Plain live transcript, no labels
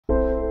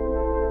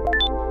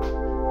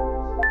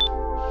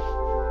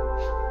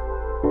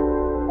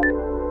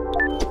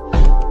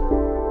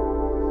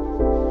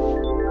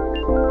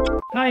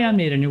Hi, I'm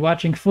Nate, and you're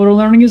watching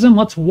Photolearningism.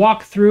 Let's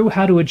walk through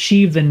how to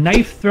achieve the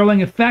knife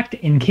throwing effect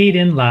in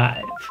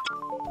Kdenlive.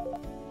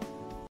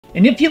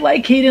 And if you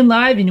like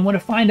Kdenlive and you want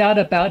to find out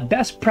about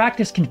best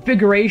practice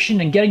configuration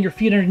and getting your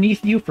feet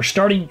underneath you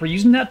for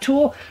using that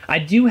tool, I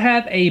do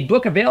have a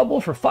book available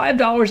for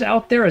 $5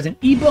 out there as an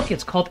ebook.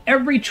 It's called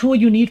Every Tool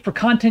You Need for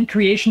Content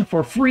Creation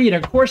for Free.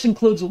 And of course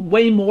includes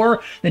way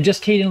more than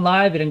just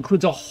Kdenlive. It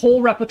includes a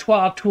whole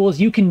repertoire of tools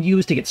you can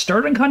use to get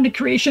started in content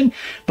creation.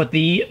 But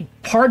the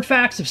hard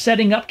facts of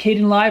setting up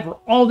Kdenlive are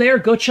all there.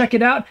 Go check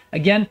it out.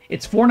 Again,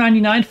 it's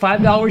 $4.99,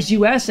 $5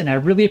 US, and I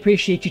really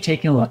appreciate you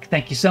taking a look.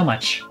 Thank you so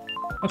much.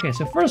 Okay,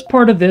 so first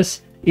part of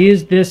this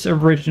is this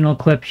original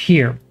clip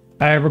here.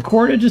 I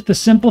recorded just a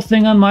simple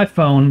thing on my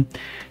phone,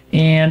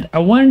 and I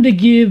wanted to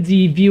give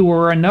the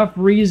viewer enough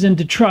reason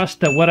to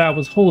trust that what I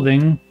was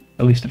holding,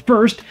 at least at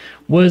first,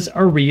 was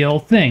a real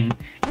thing.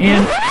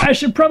 And I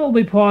should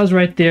probably pause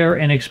right there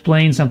and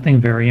explain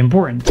something very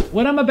important.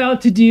 What I'm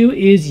about to do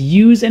is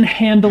use and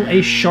handle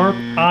a sharp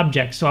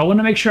object. So I want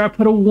to make sure I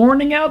put a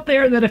warning out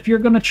there that if you're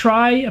going to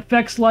try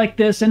effects like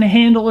this and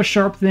handle a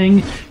sharp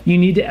thing, you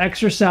need to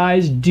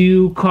exercise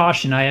due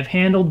caution. I have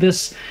handled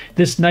this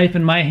knife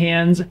in my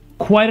hands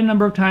quite a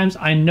number of times.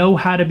 I know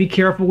how to be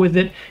careful with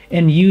it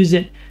and use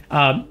it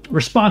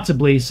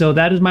responsibly. So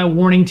that is my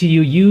warning to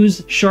you.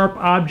 Use sharp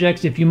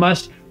objects if you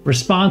must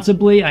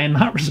responsibly. I am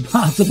not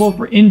responsible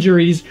for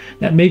injuries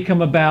that may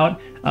come about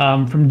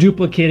from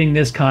duplicating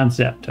this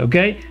concept,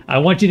 okay? I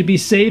want you to be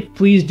safe.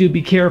 Please do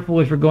be careful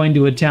if you're going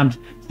to attempt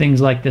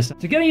things like this.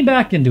 So getting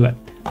back into it,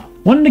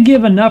 wanted to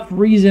give enough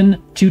reason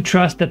to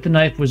trust that the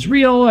knife was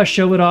real. I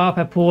show it off,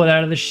 I pull it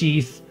out of the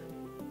sheath.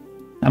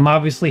 I'm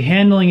obviously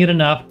handling it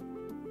enough.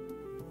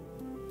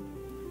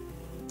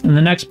 And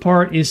the next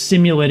part is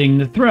simulating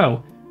the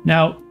throw.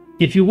 Now,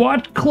 if you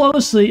watch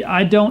closely,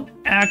 I don't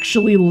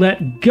actually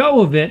let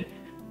go of it,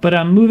 but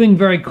I'm moving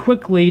very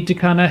quickly to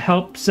kind of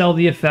help sell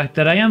the effect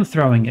that I am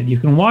throwing it. You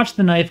can watch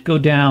the knife go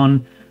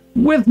down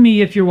with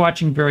me if you're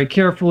watching very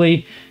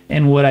carefully.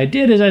 And what I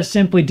did is I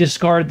simply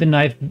discarded the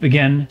knife,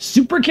 again,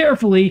 super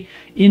carefully,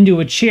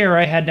 into a chair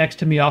I had next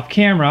to me off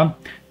camera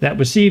that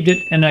received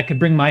it, and I could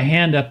bring my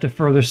hand up to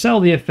further sell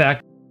the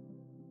effect.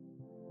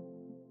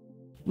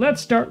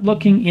 Let's start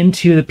looking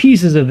into the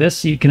pieces of this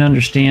so you can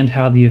understand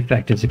how the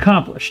effect is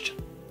accomplished.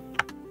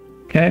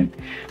 Okay,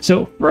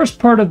 so first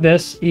part of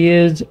this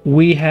is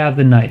we have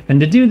the knife. And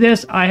to do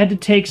this, I had to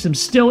take some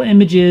still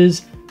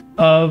images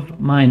of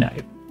my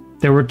knife.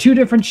 There were two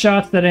different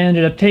shots that I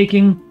ended up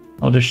taking.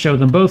 I'll just show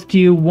them both to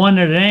you, one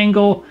at an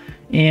angle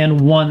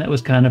and one that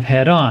was kind of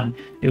head on.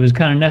 It was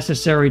kind of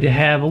necessary to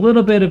have a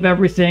little bit of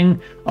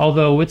everything,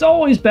 although it's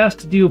always best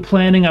to do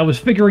planning. I was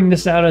figuring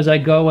this out as I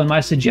go, and my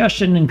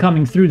suggestion in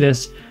coming through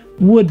this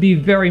would be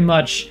very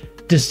much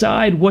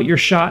decide what your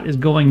shot is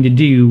going to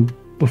do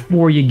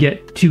before you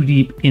get too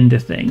deep into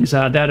things.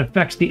 That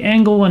affects the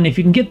angle, and if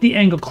you can get the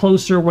angle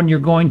closer when you're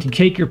going to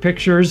take your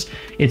pictures,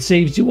 it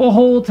saves you a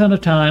whole ton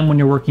of time when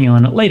you're working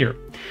on it later.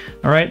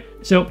 All right,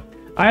 so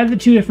I had the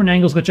two different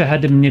angles which I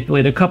had to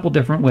manipulate a couple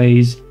different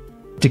ways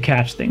to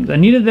catch things. I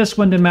needed this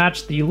one to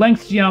match the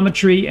length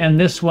geometry and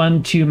this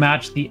one to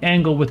match the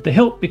angle with the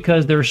hilt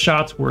because there are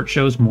shots where it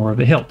shows more of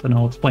a hilt, and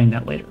I'll explain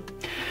that later.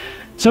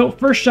 So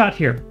first shot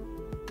here,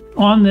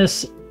 on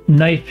this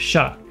knife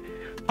shot,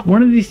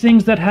 one of the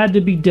things that had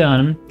to be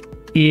done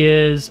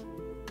is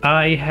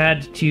I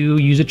had to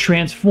use a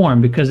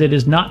transform because it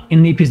is not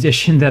in the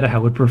position that I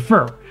would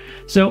prefer.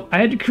 So I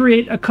had to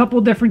create a couple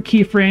different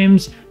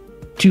keyframes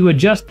to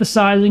adjust the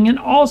sizing and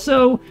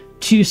also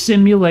to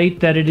simulate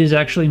that it is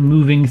actually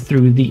moving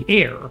through the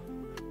air.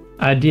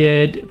 I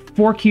did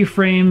 4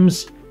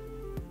 keyframes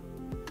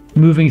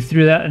moving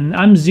through that, and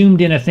I'm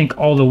zoomed in, I think,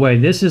 all the way.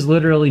 This is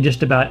literally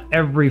just about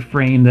every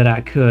frame that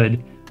I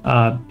could.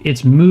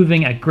 It's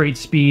moving at great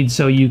speed,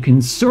 so you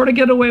can sort of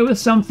get away with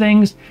some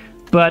things,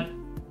 but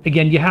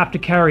again, you have to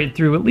carry it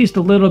through at least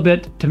a little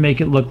bit to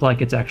make it look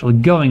like it's actually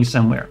going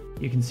somewhere.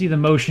 You can see the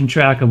motion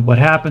track of what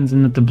happens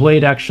and that the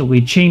blade actually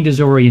changes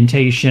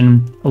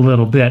orientation a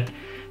little bit.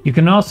 You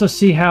can also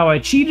see how I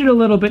cheated a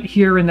little bit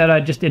here in that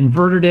I just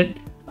inverted it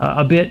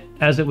a bit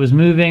as it was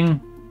moving,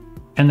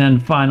 and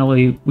then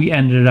finally we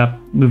ended up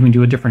moving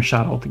to a different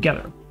shot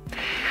altogether.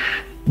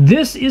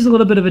 This is a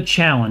little bit of a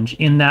challenge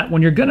in that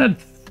when you're going to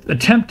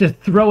attempt to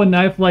throw a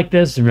knife like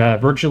this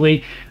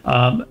virtually,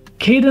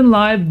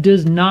 Kdenlive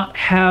does not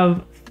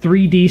have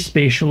 3D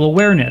spatial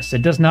awareness.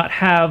 It does not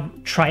have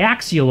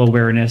triaxial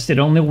awareness. It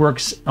only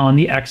works on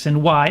the X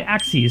and Y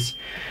axes.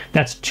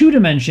 That's 2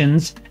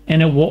 dimensions,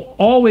 and it will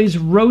always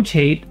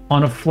rotate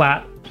on a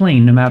flat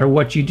plane no matter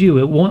what you do.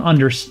 It won't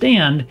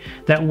understand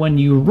that when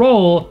you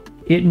roll,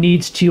 it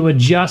needs to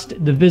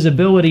adjust the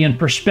visibility and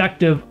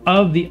perspective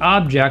of the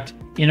object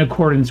in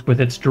accordance with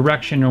its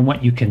direction or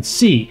what you can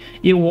see.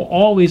 It will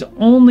always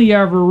only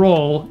ever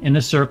roll in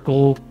a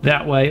circle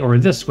that way or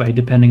this way,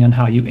 depending on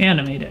how you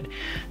animate it.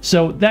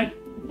 So that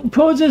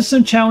poses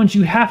some challenge.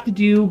 You have to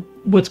do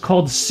what's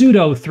called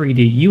pseudo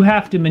 3D. You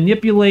have to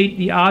manipulate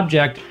the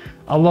object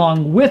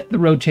along with the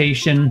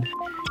rotation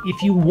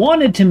If you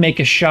wanted to make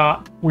a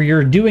shot where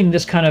you're doing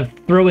this kind of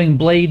throwing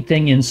blade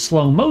thing in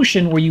slow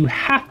motion where you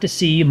have to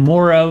see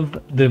more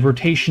of the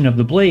rotation of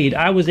the blade,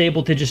 I was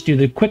able to just do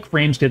the quick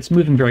frames because it's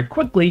moving very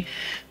quickly.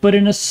 But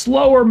in a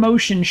slower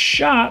motion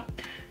shot,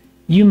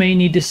 you may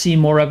need to see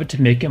more of it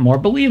to make it more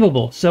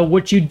believable. So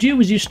what you do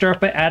is you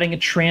start by adding a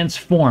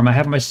transform. I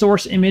have my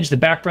source image, the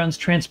background's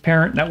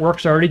transparent, that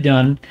work's already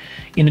done.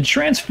 In a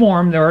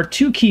transform, there are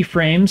 2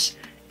 keyframes,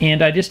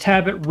 and I just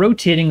have it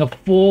rotating a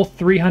full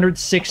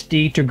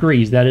 360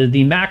 degrees. That is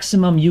the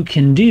maximum you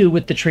can do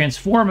with the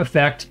transform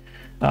effect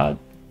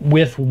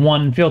with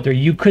one filter.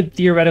 You could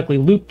theoretically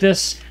loop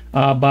this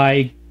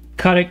by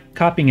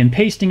copying and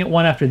pasting it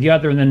one after the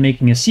other and then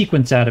making a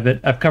sequence out of it.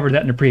 I've covered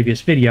that in a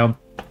previous video.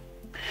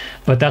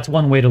 But that's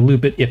one way to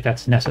loop it if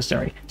that's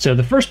necessary. So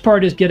the first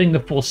part is getting the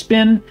full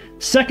spin.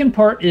 Second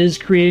part is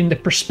creating the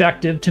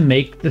perspective to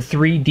make the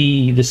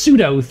 3D, the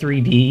pseudo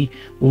 3D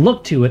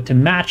look to it to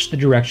match the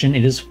direction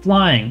it is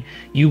flying.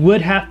 You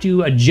would have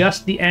to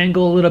adjust the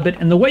angle a little bit,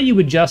 and the way you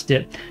adjust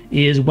it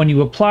is when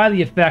you apply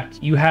the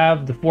effect, you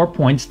have the 4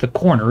 points, the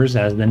corners,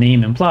 as the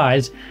name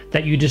implies,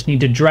 that you just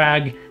need to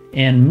drag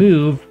and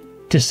move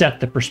to set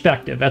the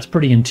perspective. That's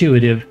pretty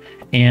intuitive,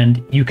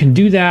 and you can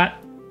do that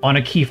on a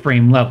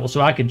keyframe level.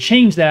 So I could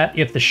change that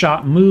if the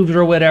shot moves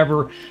or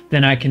whatever,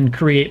 then I can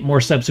create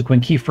more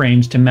subsequent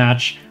keyframes to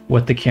match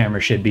what the camera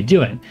should be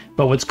doing.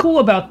 But what's cool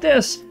about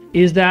this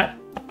is that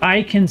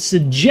I can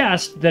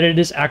suggest that it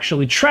is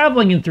actually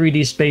traveling in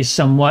 3D space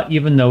somewhat,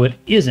 even though it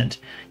isn't.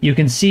 You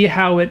can see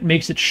how it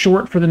makes it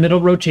short for the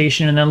middle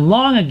rotation and then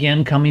long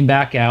again coming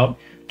back out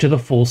to the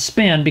full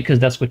span, because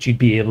that's what you'd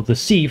be able to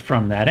see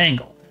from that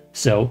angle.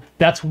 So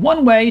that's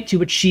one way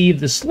to achieve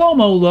the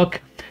slow-mo look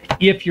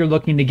if you're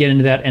looking to get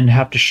into that and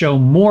have to show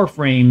more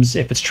frames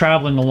if it's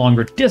traveling a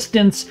longer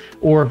distance,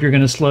 or if you're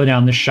going to slow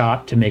down the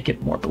shot to make it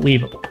more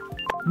believable.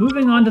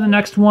 Moving on to the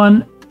next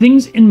one,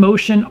 things in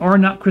motion are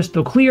not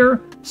crystal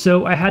clear,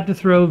 so I had to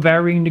throw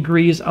varying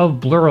degrees of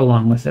blur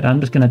along with it.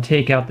 I'm just going to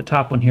take out the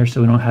top one here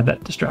so we don't have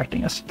that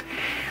distracting us.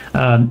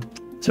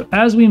 So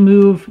as we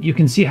move, you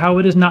can see how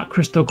it is not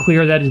crystal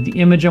clear. That is the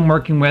image I'm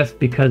working with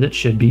because it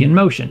should be in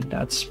motion.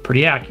 That's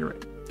pretty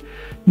accurate.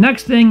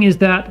 Next thing is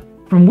that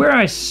from where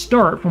I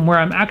start, from where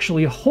I'm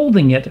actually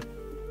holding it,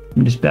 let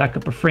me just back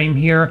up a frame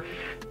here,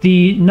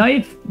 the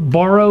knife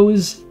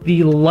borrows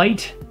the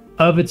light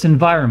of its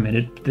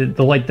environment,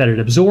 the light that it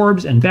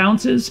absorbs and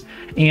bounces,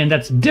 and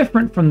that's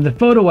different from the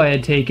photo I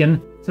had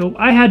taken. So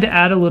I had to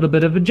add a little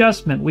bit of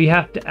adjustment. We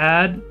have to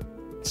add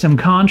some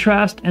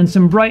contrast and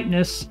some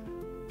brightness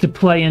to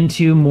play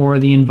into more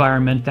of the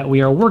environment that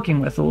we are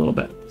working with a little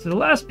bit. So the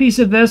last piece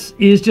of this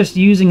is just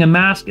using a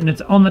mask, and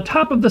it's on the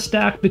top of the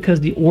stack because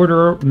the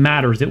order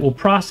matters. It will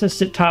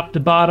process it top to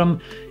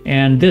bottom,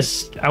 and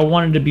this I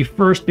wanted to be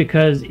first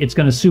because it's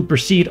going to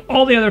supersede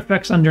all the other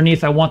effects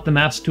underneath. I want the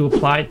mask to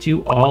apply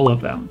to all of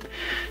them.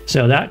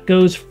 So that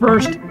goes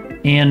first,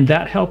 and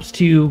that helps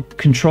to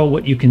control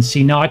what you can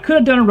see. Now I could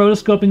have done a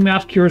rotoscoping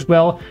mask here as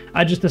well.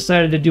 I just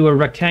decided to do a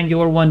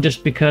rectangular one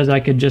just because I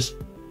could just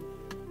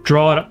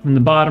draw it up from the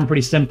bottom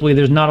pretty simply.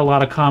 There's not a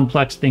lot of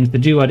complex things to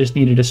do. I just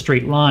needed a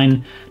straight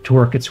line to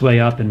work its way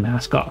up and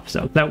mask off.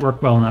 So that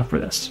worked well enough for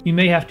this. You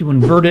may have to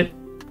invert it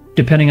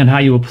depending on how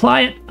you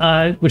apply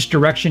it, which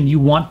direction you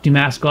want to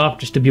mask off,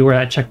 just to be aware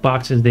that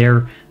checkbox is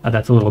there.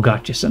 That's a little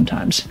gotcha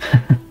sometimes.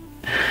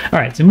 All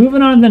right, so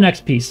moving on to the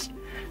next piece.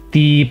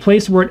 The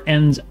place where it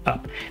ends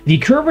up. The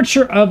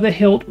curvature of the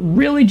hilt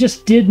really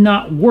just did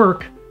not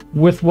work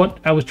with what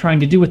I was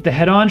trying to do with the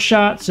head-on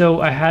shot, so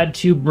I had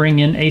to bring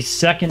in a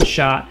second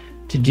shot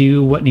to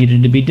do what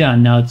needed to be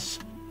done. Now it's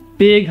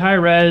big, high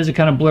res, it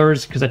kind of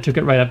blurs because I took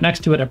it right up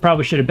next to it. I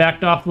probably should have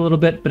backed off a little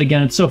bit, but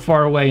again, it's so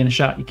far away in the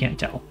shot you can't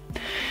tell.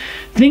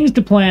 Things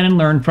to plan and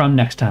learn from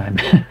next time.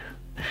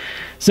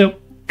 So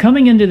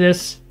coming into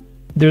this,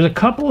 there's a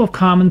couple of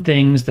common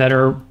things that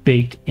are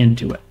baked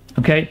into it,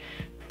 okay?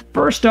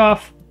 First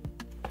off,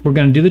 we're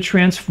going to do the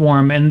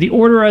transform, and the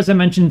order, as I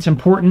mentioned, it's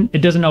important. It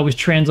doesn't always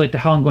translate to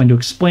how I'm going to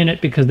explain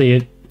it because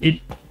it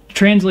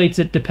translates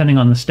it depending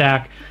on the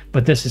stack,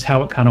 but this is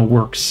how it kind of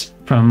works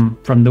from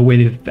the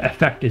way the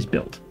effect is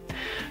built.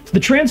 So the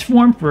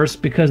transform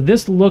first, because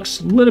this looks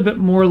a little bit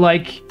more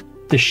like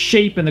the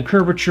shape and the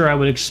curvature I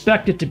would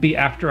expect it to be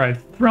after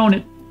I've thrown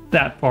it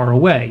that far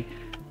away.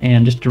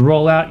 And just to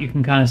roll out, you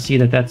can kind of see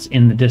that that's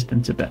in the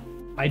distance a bit.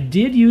 I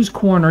did use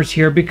corners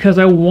here because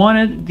I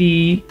wanted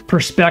the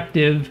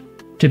perspective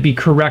to be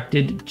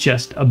corrected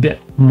just a bit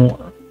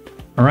more.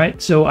 All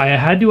right, so I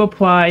had to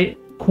apply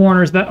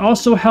corners. That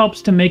also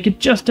helps to make it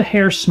just a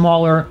hair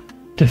smaller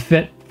to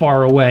fit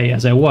far away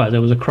as I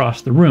was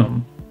across the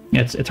room.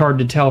 It's hard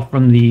to tell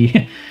from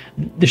the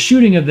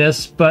shooting of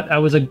this, but I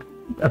was a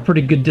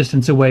pretty good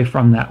distance away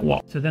from that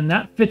wall. So then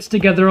that fits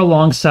together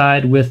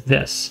alongside with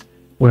this,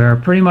 where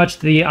pretty much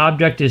the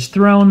object is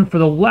thrown. For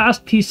the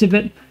last piece of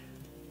it,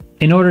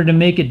 in order to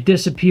make it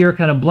disappear,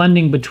 kind of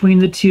blending between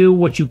the two,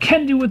 what you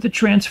can do with the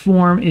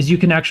transform is you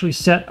can actually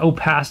set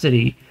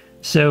opacity.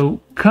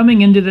 So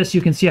coming into this, you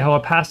can see how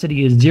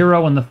opacity is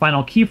 0 on the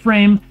final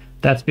keyframe,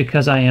 That's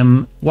because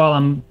while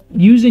I'm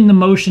using the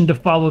motion to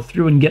follow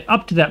through and get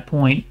up to that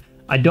point,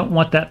 I don't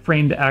want that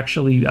frame to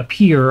actually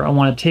appear. I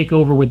want to take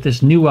over with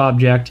this new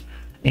object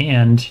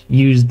and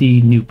use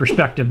the new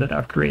perspective that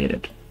I've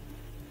created.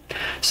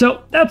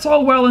 So that's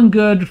all well and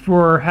good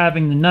for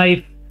having the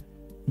knife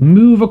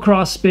move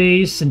across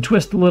space and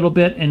twist a little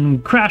bit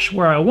and crash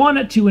where I want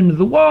it to into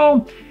the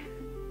wall.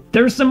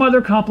 There's some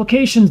other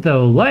complications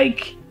though,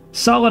 like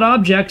solid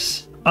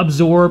objects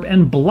absorb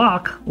and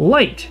block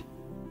light.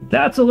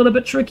 That's a little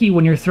bit tricky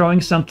when you're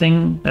throwing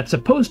something that's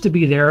supposed to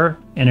be there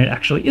and it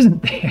actually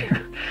isn't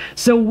there.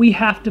 So we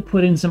have to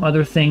put in some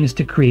other things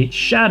to create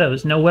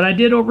shadows. Now what I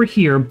did over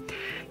here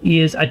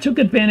is I took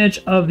advantage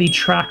of the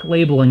track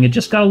labeling. It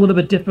just got a little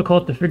bit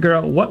difficult to figure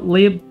out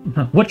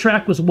what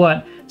track was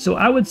what. So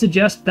I would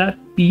suggest that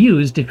be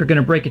used if you're going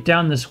to break it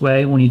down this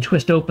way. When you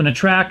twist open a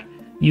track,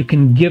 you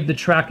can give the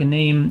track a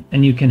name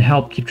and you can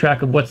help keep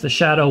track of what's the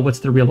shadow, what's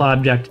the real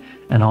object,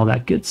 and all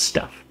that good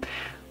stuff.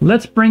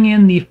 Let's bring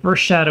in the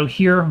first shadow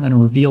here. I'm going to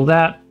reveal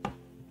that.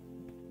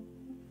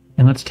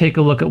 And let's take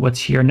a look at what's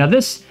here. Now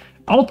this,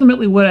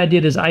 ultimately what I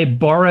did is I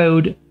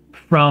borrowed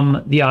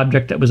from the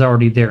object that was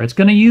already there. It's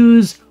going to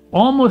use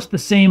almost the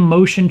same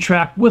motion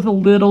track with a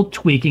little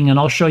tweaking, and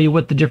I'll show you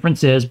what the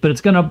difference is, but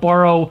it's going to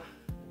borrow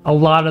a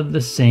lot of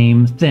the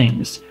same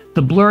things.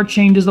 The blur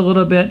changes a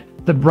little bit.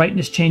 The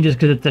brightness changes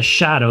because it's a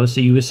shadow,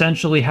 so you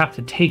essentially have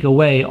to take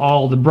away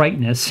all the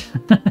brightness.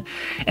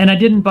 And I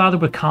didn't bother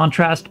with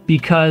contrast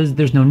because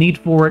there's no need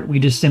for it. We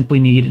just simply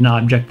need an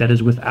object that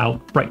is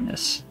without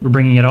brightness. We're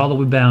bringing it all the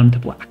way down to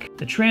black.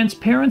 The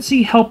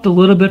transparency helped a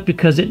little bit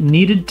because it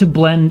needed to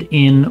blend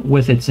in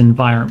with its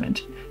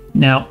environment.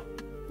 Now,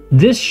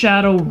 this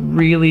shadow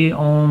really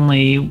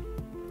only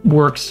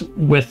works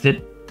with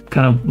it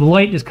kind of, the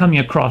light is coming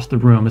across the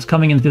room. It's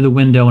coming in through the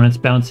window and it's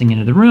bouncing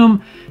into the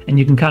room, and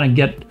you can kind of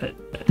get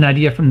an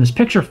idea from this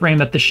picture frame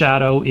that the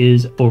shadow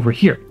is over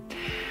here.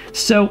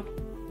 So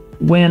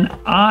when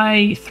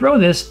I throw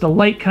this, the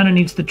light kind of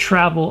needs to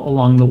travel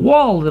along the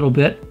wall a little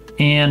bit,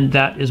 and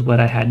that is what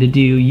I had to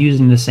do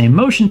using the same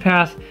motion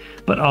path,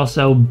 but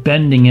also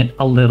bending it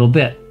a little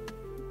bit.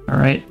 All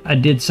right, I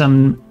did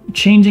some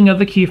changing of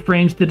the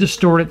keyframes to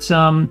distort it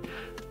some.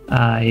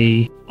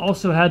 I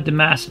also had to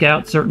mask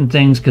out certain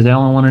things because I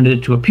only wanted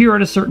it to appear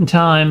at a certain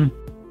time.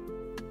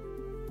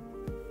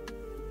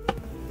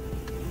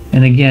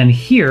 And again,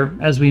 here,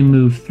 as we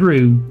move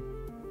through,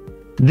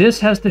 this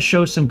has to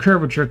show some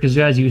curvature because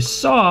as you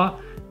saw,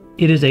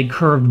 it is a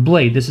curved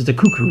blade. This is a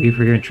kukuri if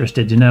you're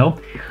interested to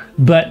know.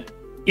 But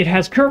it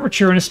has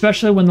curvature, and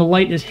especially when the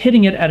light is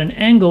hitting it at an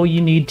angle, you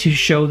need to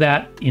show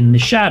that in the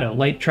shadow.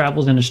 Light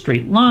travels in a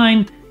straight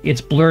line. It's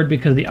blurred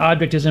because the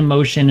object is in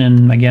motion,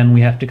 and again,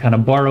 we have to kind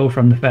of borrow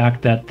from the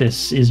fact that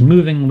this is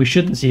moving. We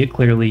shouldn't see it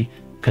clearly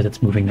because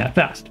it's moving that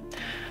fast.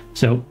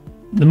 So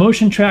the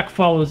motion track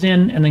follows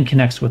in and then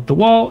connects with the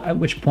wall, at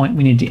which point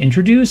we need to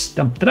introduce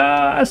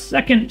a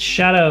second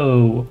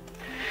shadow.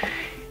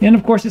 And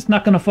of course, it's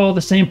not going to follow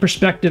the same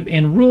perspective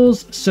and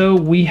rules, so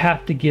we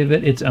have to give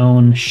it its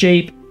own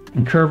shape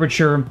and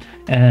curvature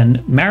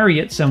and marry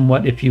it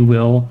somewhat, if you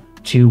will,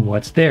 to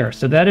what's there.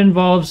 So that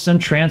involves some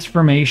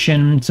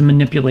transformation, some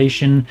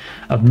manipulation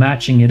of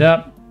matching it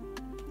up.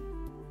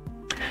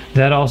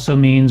 That also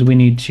means we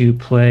need to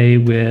play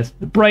with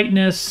the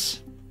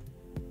brightness.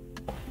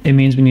 It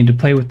means we need to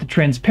play with the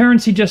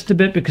transparency just a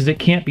bit because it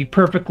can't be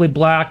perfectly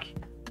black.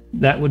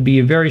 That would be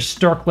a very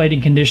stark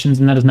lighting conditions,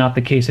 and that is not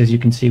the case, as you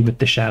can see with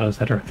the shadows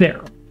that are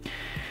there.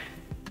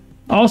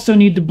 Also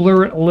need to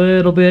blur it a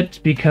little bit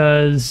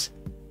because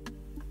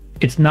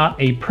it's not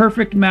a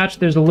perfect match.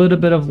 There's a little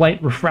bit of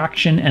light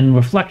refraction and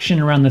reflection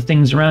around the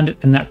things around it,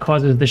 and that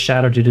causes the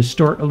shadow to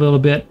distort a little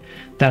bit.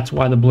 That's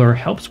why the blur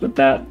helps with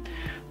that.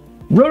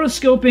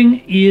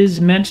 Rotoscoping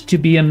is meant to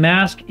be a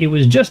mask. It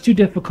was just too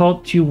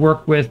difficult to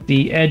work with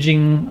the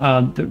edging,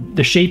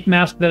 the shape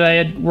mask that I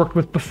had worked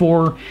with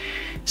before.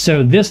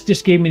 So this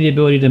just gave me the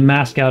ability to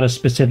mask out a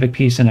specific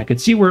piece, and I could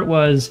see where it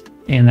was,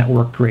 and that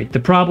worked great. The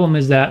problem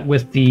is that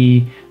with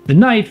the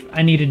knife,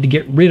 I needed to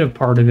get rid of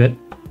part of it.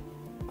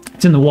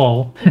 It's in the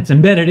wall. It's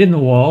embedded in the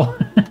wall.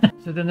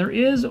 So then there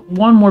is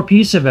one more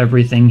piece of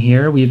everything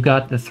here. We've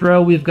got the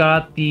throw, we've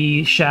got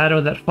the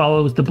shadow that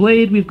follows the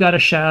blade, we've got a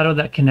shadow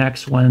that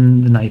connects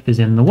when the knife is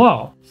in the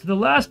wall. So the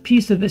last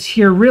piece of this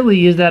here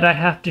really is that I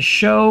have to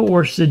show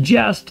or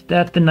suggest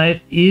that the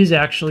knife is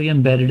actually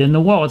embedded in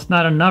the wall. It's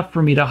not enough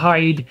for me to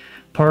hide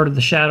part of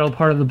the shadow,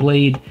 part of the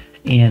blade,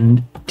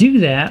 and do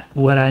that.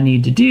 What I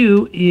need to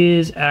do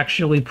is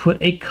actually put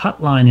a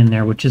cut line in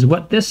there, which is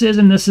what this is,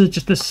 and this is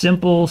just a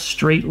simple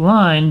straight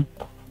line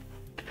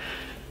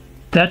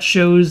that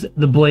shows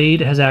the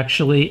blade has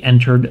actually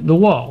entered the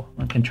wall.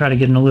 I can try to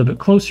get in a little bit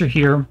closer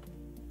here.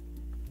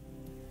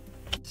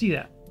 See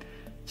that?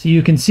 So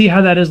you can see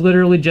how that is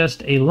literally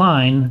just a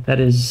line that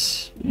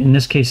is, in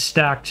this case,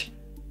 stacked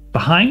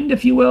behind,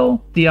 if you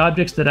will, the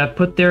objects that I've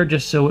put there,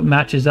 just so it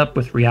matches up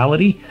with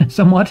reality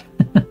somewhat.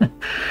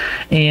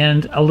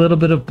 And a little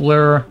bit of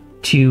blur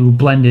to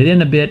blend it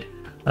in a bit.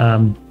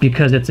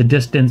 because it's a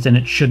distance and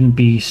it shouldn't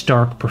be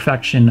stark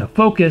perfection of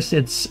focus.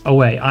 It's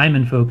away. I'm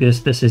in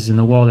focus. This is in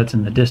the wall that's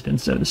in the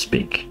distance, so to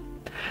speak.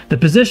 The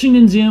position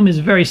in zoom is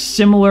very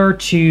similar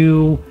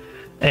to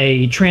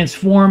a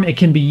transform. It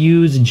can be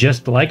used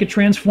just like a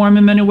transform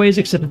in many ways,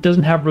 except it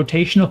doesn't have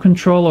rotational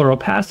control or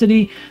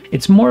opacity.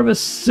 It's more of a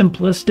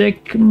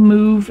simplistic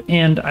move,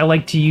 and I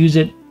like to use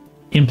it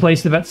in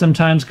place of it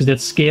sometimes because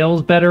it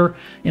scales better,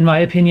 in my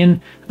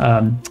opinion.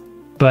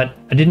 But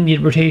I didn't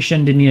need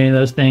rotation, didn't need any of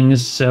those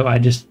things, so I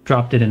just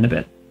dropped it in a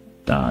bit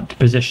to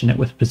position it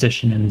with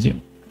position and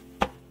zoom.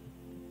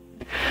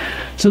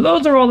 So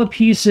those are all the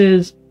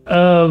pieces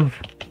of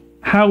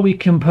how we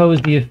compose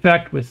the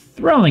effect with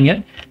throwing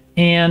it.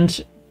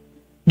 And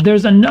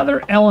there's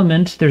another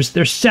element.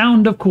 There's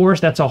sound, of course.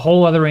 That's a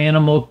whole other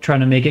animal, trying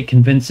to make it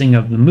convincing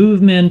of the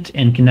movement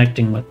and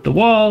connecting with the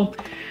wall.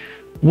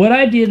 What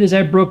I did is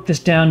I broke this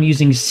down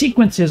using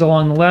sequences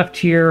along the left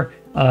here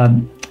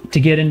to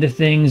get into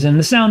things. And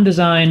the sound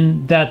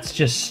design, that's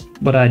just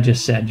what I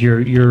just said.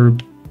 You're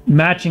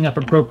matching up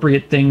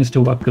appropriate things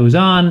to what goes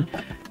on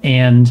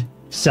and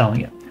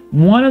selling it.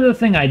 One other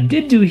thing I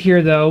did do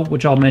here, though,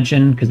 which I'll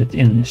mention because it's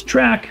in this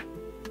track,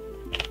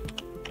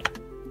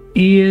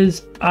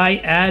 is I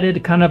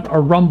added kind of a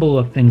rumble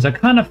of things. I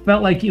kind of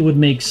felt like it would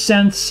make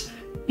sense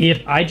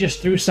if I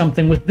just threw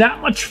something with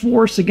that much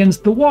force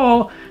against the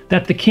wall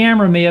that the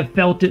camera may have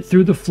felt it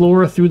through the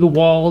floor, through the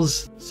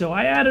walls. So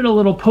I added a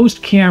little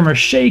post-camera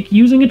shake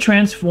using a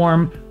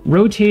transform,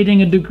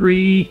 rotating a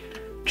degree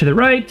to the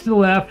right, to the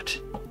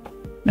left,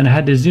 and I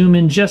had to zoom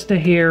in just a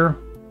hair,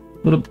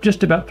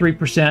 just about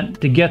 3%,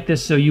 to get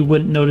this so you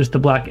wouldn't notice the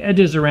black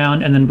edges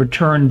around, and then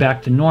return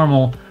back to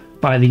normal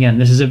by the end.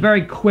 This is a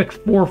very quick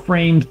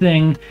 4-frame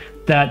thing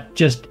that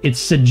just, it's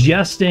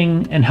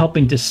suggesting and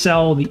helping to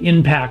sell the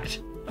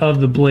impact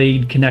of the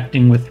blade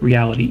connecting with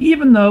reality,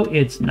 even though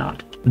it's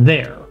not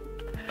there.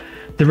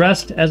 The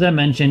rest, as I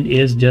mentioned,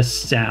 is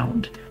just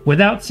sound.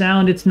 Without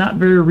sound, it's not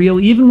very real,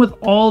 even with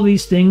all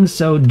these things,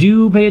 so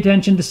do pay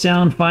attention to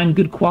sound, find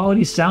good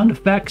quality sound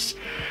effects,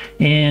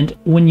 and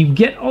when you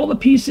get all the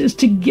pieces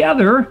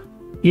together,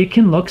 it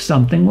can look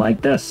something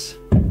like this.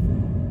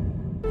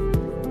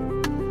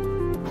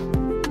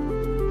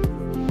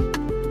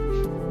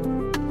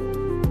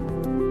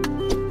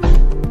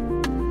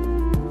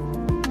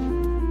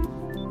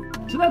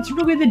 That's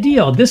really the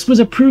deal. This was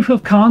a proof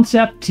of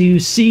concept to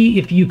see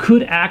if you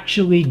could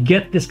actually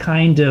get this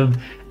kind of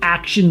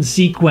action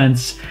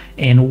sequence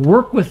and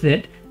work with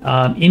it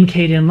in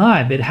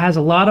Kdenlive. It has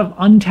a lot of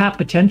untapped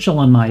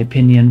potential, in my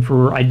opinion,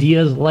 for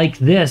ideas like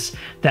this,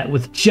 that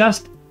with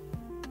just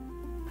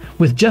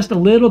a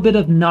little bit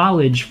of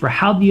knowledge for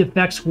how the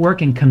effects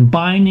work and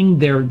combining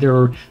their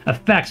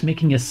effects,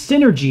 making a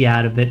synergy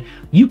out of it,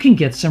 you can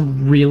get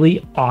some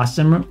really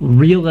awesome,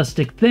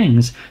 realistic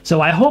things.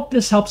 So I hope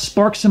this helps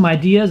spark some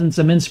ideas and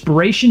some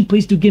inspiration.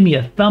 Please do give me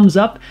a thumbs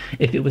up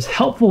if it was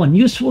helpful and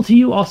useful to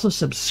you. Also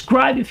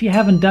subscribe if you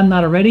haven't done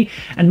that already,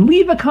 and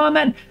leave a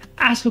comment,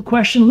 ask a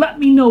question, let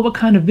me know what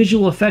kind of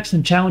visual effects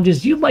and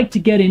challenges you'd like to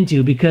get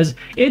into, because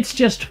it's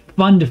just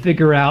fun to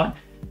figure out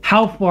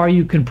how far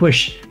you can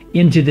push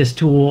into this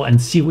tool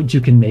and see what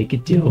you can make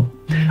it do.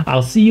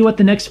 I'll see you at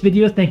the next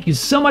video. Thank you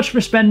so much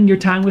for spending your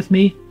time with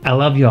me. I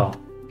love y'all.